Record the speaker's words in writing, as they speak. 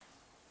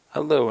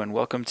Hello and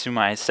welcome to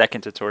my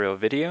second tutorial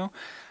video.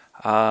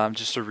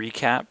 Just to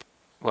recap,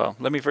 well,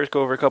 let me first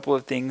go over a couple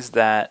of things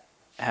that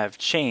have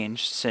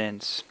changed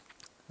since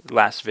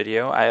last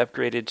video. I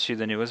upgraded to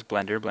the newest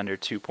Blender, Blender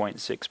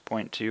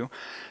 2.6.2.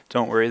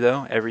 Don't worry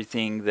though,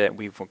 everything that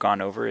we've gone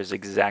over is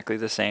exactly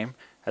the same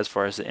as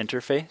far as the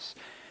interface.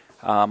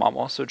 I'm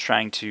also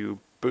trying to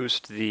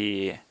boost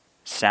the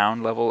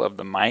sound level of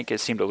the mic. It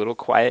seemed a little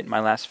quiet in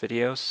my last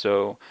video,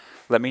 so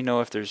let me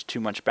know if there's too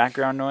much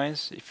background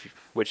noise,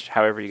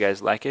 however you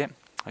guys like it.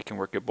 I can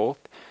work at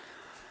both.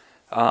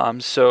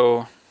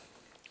 So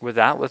with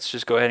that, let's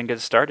just go ahead and get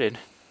started.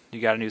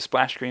 You got a new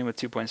splash screen with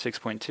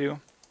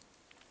 2.6.2,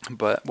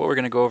 but what we're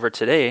going to go over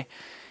today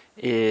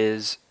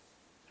is,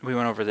 we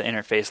went over the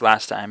interface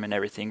last time and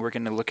everything. We're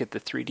going to look at the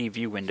 3D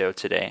view window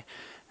today.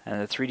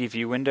 And the 3D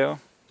view window,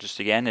 just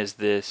again, is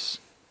this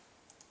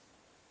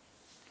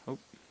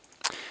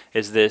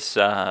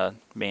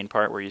main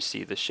part where you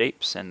see the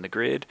shapes and the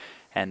grid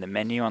and the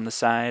menu on the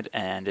side,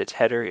 and its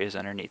header is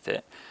underneath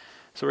it.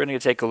 So we're going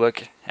to take a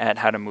look at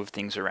how to move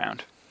things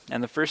around.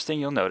 And the first thing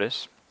you'll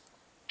notice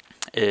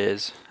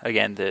is,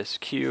 again, this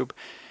cube,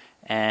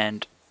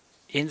 and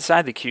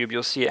inside the cube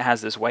you'll see it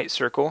has this white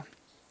circle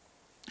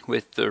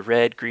with the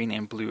red, green,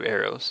 and blue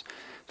arrows.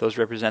 Those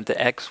represent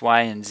the X, Y,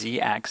 and Z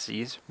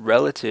axes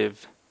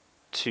relative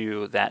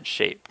to that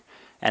shape.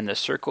 And the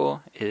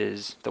circle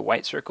is the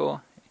white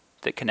circle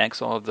that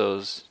connects all of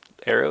those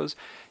arrows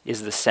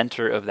is the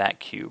center of that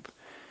cube.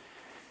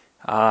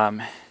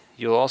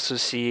 You'll also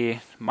see,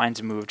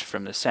 mine's moved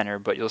from the center,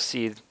 but you'll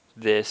see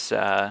this,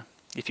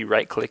 if you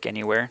right click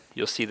anywhere,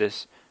 you'll see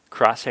this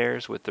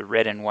crosshairs with the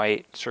red and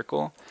white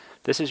circle.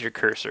 This is your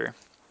cursor.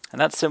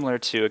 And that's similar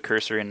to a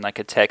cursor in like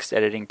a text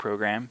editing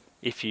program.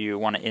 If you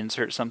want to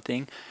insert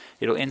something,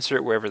 it'll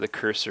insert wherever the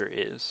cursor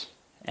is.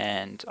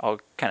 And I'll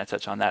kind of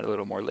touch on that a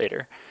little more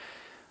later.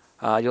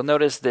 You'll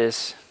notice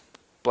this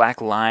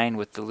black line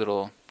with the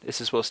little,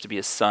 this is supposed to be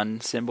a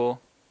sun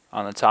symbol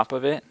on the top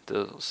of it,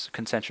 those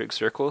concentric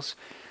circles.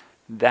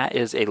 That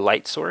is a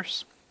light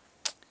source.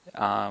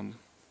 I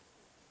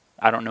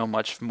don't know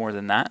much more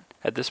than that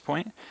at this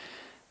point.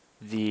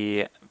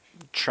 The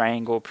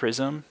triangle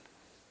prism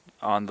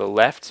on the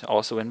left,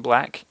 also in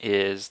black,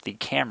 is the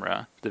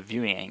camera, the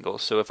viewing angle.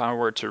 So if I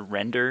were to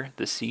render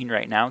the scene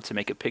right now to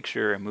make a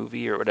picture or a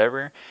movie or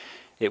whatever,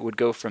 it would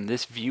go from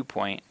this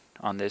viewpoint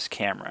on this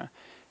camera.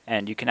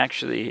 And you can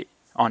actually,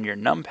 on your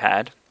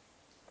Numpad,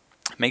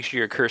 make sure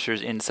your cursor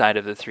is inside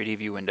of the 3D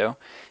view window.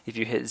 If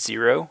you hit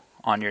 0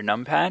 on your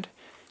Numpad,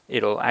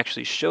 it'll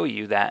actually show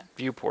you that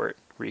viewport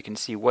where you can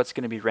see what's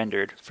going to be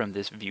rendered from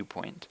this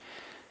viewpoint.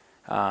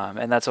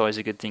 And that's always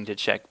a good thing to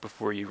check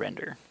before you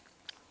render.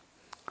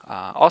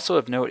 Also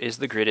of note is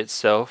the grid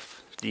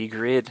itself. The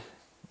grid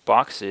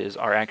boxes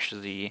are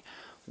actually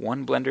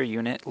one Blender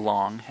unit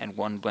long and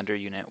one Blender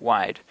unit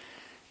wide.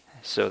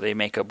 So they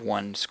make up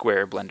one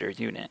square Blender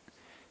unit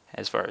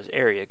as far as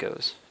area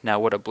goes. Now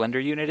what a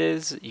Blender unit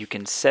is, you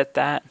can set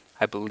that,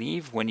 I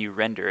believe, when you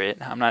render it.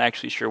 I'm not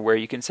actually sure where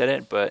you can set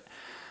it, but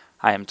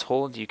I am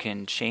told you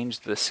can change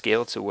the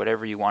scale to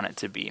whatever you want it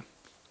to be.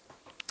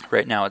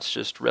 Right now it's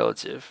just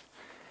relative.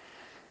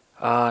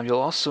 You'll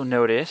also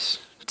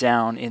notice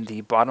down in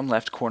the bottom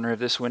left corner of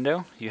this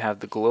window, you have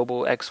the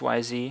global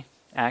XYZ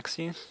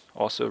axes,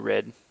 also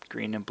red,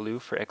 green, and blue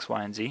for X,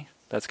 Y, and Z.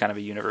 That's kind of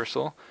a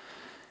universal.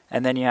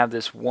 And then you have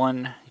this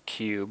one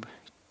cube.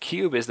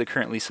 Cube is the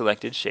currently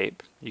selected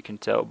shape. You can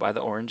tell by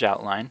the orange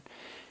outline.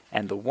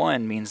 And the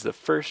 1 means the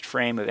first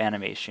frame of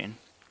animation.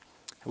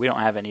 We don't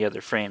have any other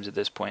frames at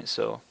this point,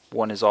 so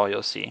 1 is all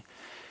you'll see.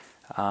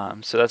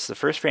 So that's the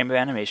first frame of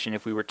animation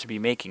if we were to be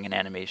making an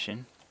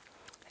animation.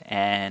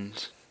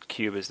 And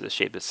cube is the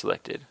shape that's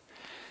selected.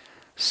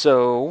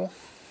 So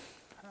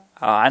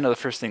I know the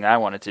first thing I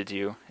wanted to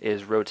do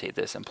is rotate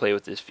this and play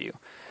with this view.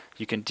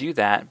 You can do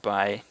that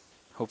by,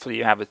 hopefully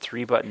you have a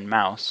 3-button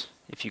mouse.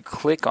 If you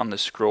click on the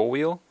scroll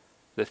wheel,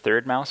 the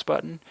third mouse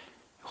button,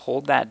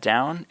 hold that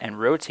down and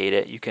rotate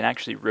it, you can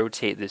actually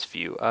rotate this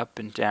view up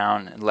and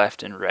down and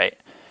left and right.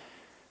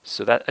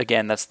 So that,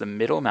 again, that's the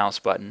middle mouse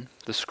button,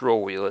 the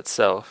scroll wheel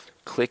itself.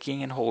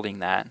 Clicking and holding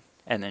that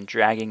and then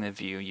dragging the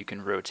view, you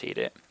can rotate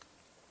it.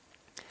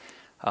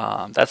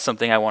 That's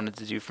something I wanted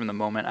to do from the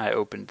moment I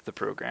opened the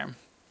program.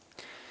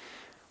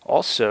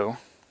 Also,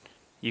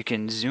 you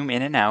can zoom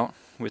in and out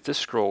with the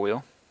scroll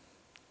wheel.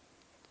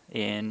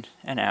 In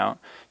and out.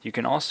 You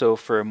can also,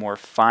 for a more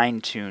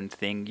fine-tuned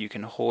thing, you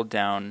can hold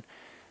down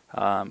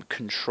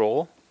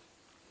Ctrl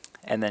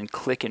and then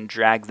click and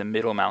drag the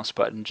middle mouse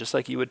button just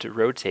like you would to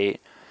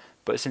rotate,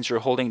 but since you're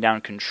holding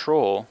down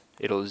Ctrl,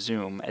 it'll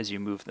zoom as you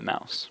move the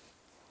mouse.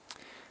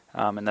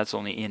 And that's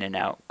only in and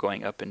out,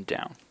 going up and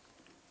down.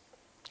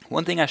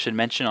 One thing I should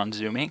mention on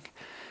zooming,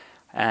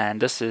 and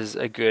this is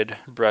a good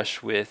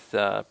brush with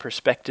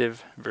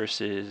perspective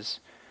versus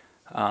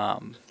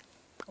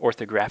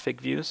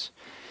orthographic views.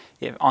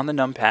 On the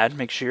Numpad,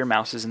 make sure your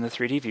mouse is in the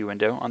 3D view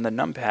window. On the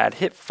Numpad,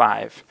 hit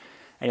 5,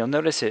 and you'll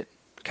notice it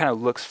kind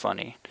of looks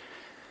funny.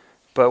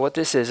 But what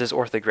this is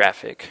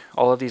orthographic.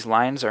 All of these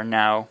lines are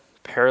now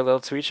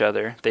parallel to each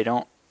other. They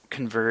don't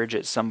converge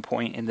at some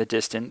point in the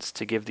distance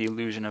to give the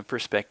illusion of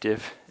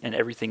perspective, and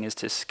everything is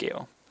to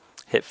scale.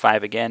 Hit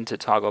 5 again to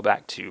toggle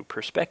back to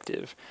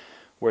perspective,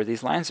 where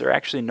these lines are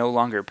actually no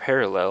longer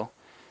parallel,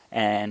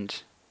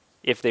 and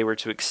if they were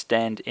to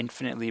extend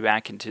infinitely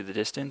back into the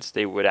distance,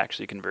 they would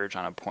actually converge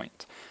on a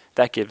point.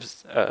 That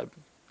gives an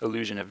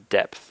illusion of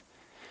depth.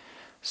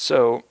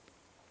 So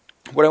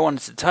what I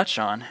wanted to touch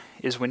on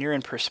is when you're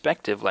in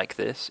perspective like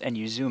this and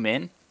you zoom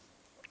in,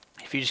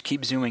 if you just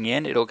keep zooming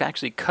in, it'll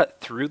actually cut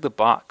through the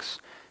box,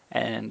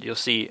 and you'll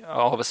see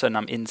all of a sudden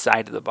I'm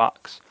inside of the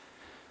box.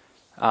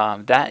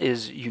 That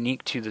is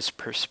unique to this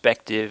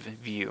perspective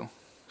view.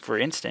 For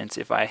instance,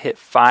 if I hit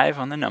 5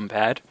 on the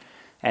numpad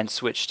and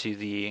switch to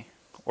the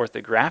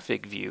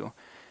orthographic view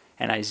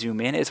and I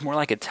zoom in, it's more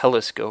like a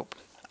telescope.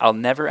 I'll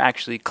never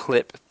actually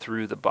clip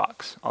through the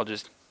box. I'll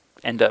just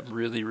end up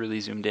really,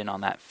 really zoomed in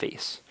on that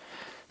face.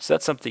 So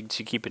that's something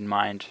to keep in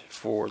mind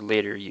for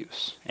later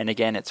use. And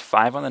again, it's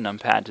 5 on the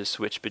numpad to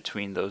switch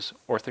between those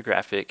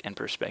orthographic and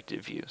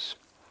perspective views.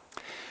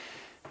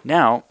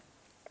 Now,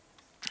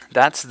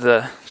 that's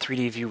the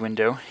 3D view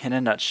window in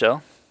a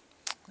nutshell.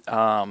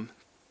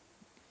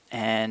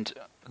 And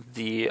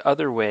the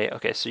other way,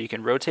 okay, so you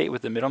can rotate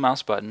with the middle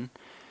mouse button,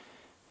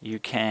 you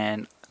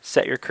can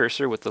set your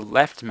cursor with the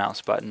left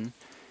mouse button,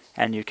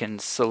 and you can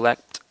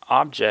select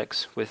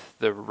objects with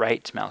the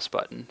right mouse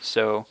button.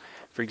 So,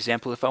 for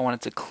example, if I wanted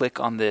to click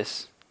on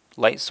this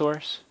light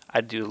source,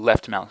 I'd do the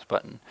left mouse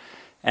button.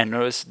 And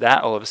notice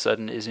that all of a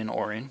sudden is in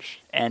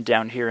orange. And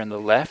down here in the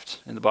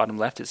left, in the bottom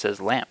left, it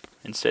says lamp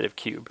instead of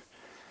cube.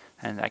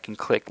 And I can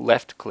click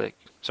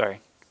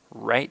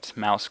right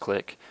mouse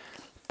click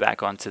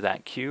back onto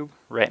that cube,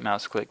 right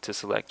mouse click to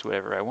select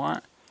whatever I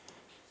want,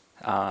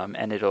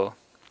 and it'll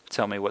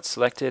tell me what's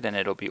selected and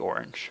it'll be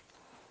orange.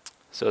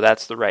 So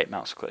that's the right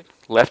mouse click.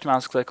 Left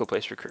mouse click will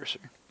place your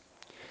cursor.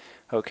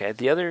 Okay,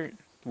 the other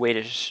way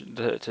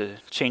to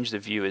change the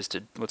view is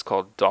to what's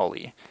called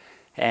dolly.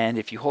 And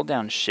if you hold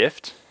down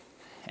shift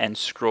and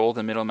scroll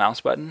the middle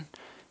mouse button,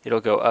 it'll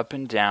go up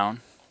and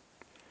down,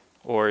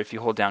 or if you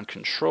hold down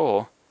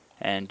control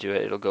and do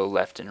it, it'll go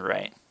left and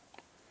right.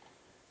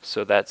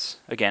 So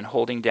that's, again,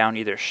 holding down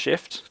either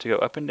shift to go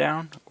up and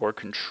down or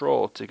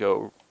control to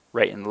go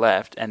right and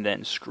left, and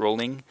then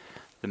scrolling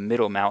the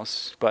middle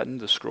mouse button,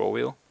 the scroll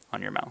wheel,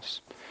 on your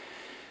mouse.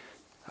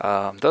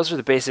 Those are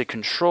the basic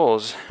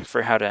controls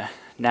for how to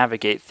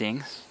navigate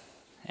things.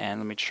 And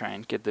let me try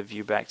and get the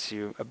view back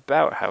to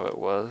about how it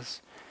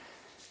was.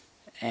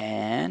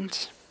 And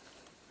let's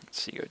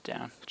see, go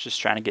down.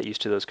 Just trying to get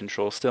used to those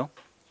controls still.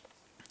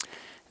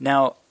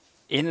 Now,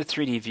 in the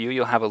 3D view,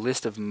 you'll have a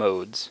list of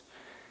modes.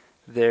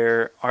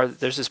 There's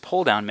this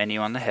pull-down menu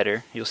on the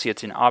header. You'll see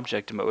it's in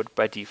object mode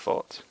by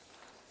default.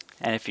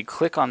 And if you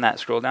click on that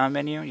scroll-down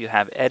menu, you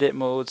have edit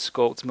mode,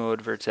 sculpt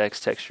mode, vertex,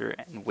 texture,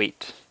 and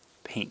weight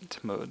paint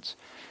modes.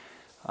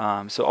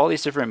 So all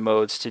these different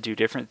modes to do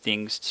different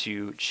things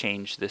to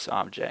change this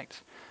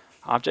object.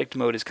 Object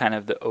mode is kind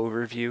of the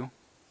overview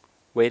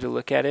way to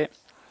look at it.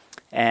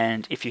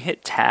 And if you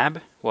hit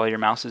tab while your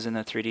mouse is in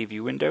the 3D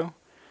view window,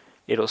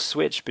 it'll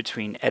switch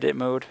between edit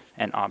mode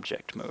and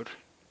object mode.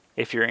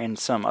 If you're in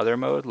some other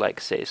mode, like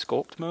say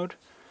sculpt mode,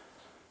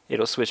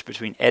 it'll switch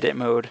between edit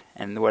mode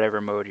and whatever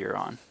mode you're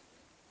on.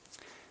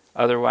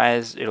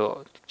 Otherwise,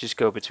 it'll just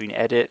go between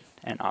edit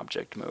and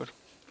object mode.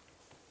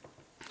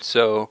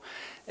 So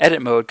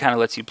edit mode kind of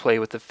lets you play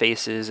with the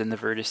faces and the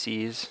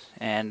vertices,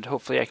 and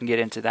hopefully I can get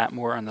into that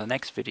more on the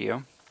next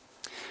video.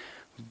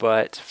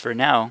 But for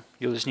now,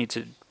 you'll just need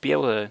to be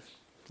able to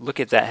look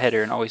at that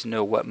header and always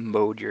know what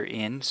mode you're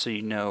in, so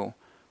you know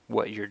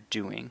what you're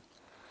doing.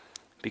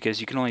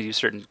 Because you can only do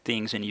certain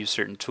things and use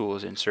certain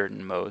tools in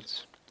certain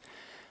modes.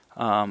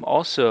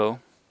 Also,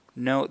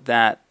 note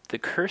that the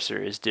cursor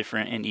is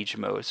different in each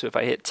mode. So if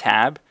I hit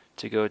tab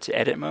to go to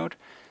edit mode,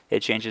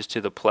 it changes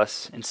to the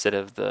plus instead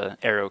of the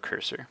arrow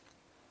cursor.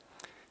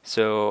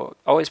 So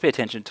always pay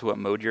attention to what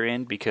mode you're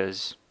in,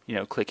 because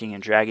clicking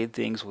and dragging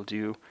things will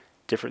do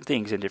different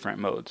things in different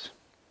modes.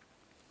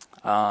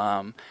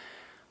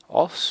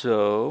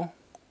 Also,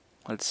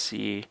 let's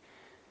see.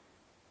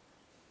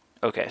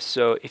 Okay,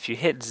 so if you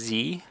hit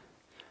Z,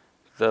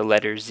 the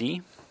letter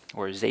Z,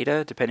 or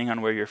Zeta, depending on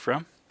where you're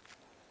from,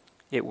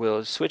 it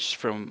will switch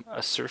from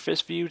a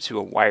surface view to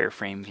a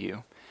wireframe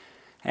view.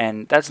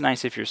 And that's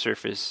nice if your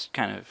surface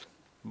kind of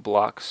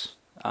blocks,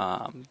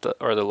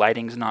 or the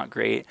lighting's not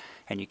great,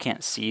 and you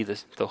can't see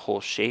the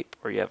whole shape,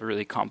 or you have a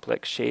really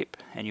complex shape,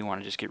 and you want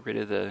to just get rid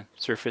of the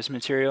surface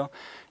material.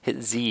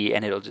 Hit Z,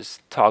 and it'll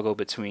just toggle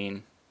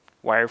between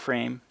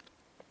wireframe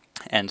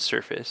and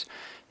surface.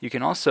 You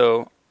can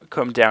also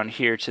come down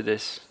here to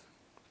this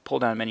pull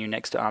down menu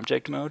next to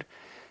object mode,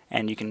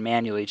 and you can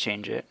manually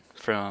change it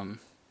from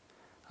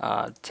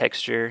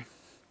texture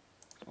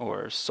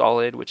or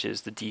solid, which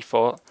is the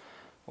default,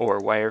 or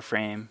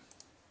wireframe,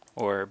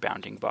 or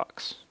bounding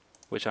box,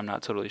 which I'm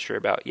not totally sure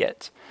about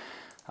yet.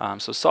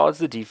 So solid's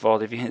the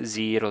default. If you hit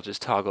Z, it'll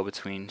just toggle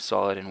between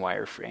solid and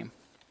wireframe.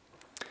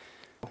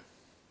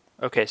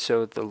 Okay,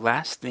 so the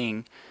last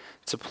thing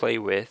to play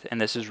with, and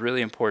this is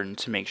really important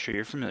to make sure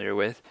you're familiar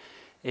with,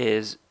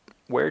 is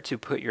where to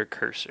put your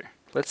cursor.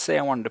 Let's say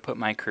I wanted to put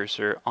my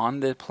cursor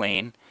on the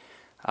plane.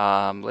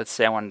 Let's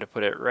say I wanted to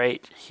put it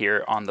right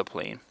here on the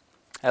plane.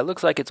 It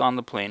looks like it's on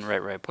the plane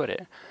right where I put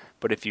it.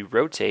 But if you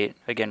rotate,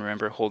 again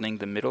remember holding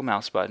the middle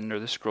mouse button or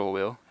the scroll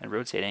wheel and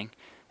rotating,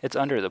 it's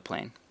under the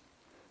plane.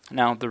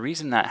 Now the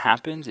reason that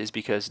happens is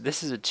because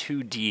this is a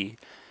 2D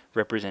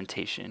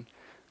representation.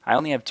 I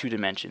only have 2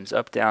 dimensions,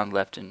 up, down,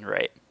 left, and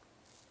right.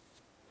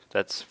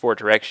 That's 4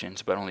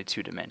 directions, but only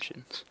 2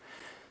 dimensions.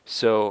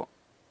 So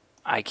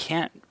I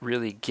can't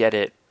really get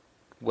it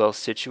well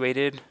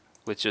situated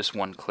with just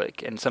one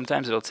click. And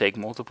sometimes it'll take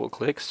multiple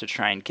clicks to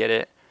try and get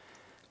it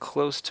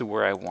close to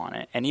where I want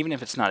it. And even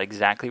if it's not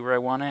exactly where I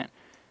want it,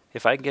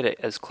 if I can get it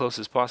as close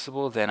as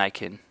possible, then I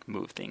can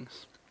move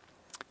things.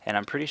 And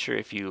I'm pretty sure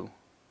if you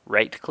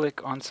right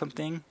click on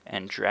something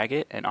and drag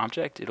it, an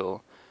object,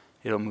 it'll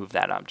move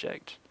that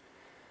object.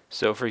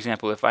 So for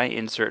example, if I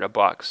insert a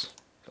box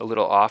a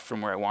little off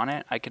from where I want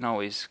it, I can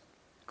always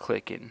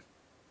click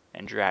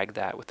and drag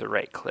that with the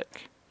right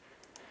click.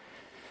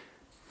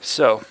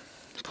 So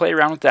play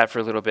around with that for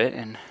a little bit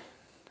and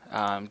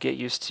get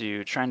used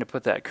to trying to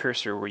put that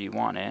cursor where you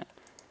want it.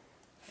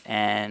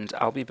 And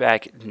I'll be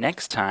back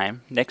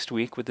next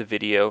week with a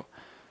video,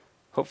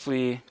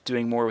 hopefully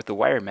doing more with the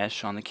wire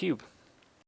mesh on the cube.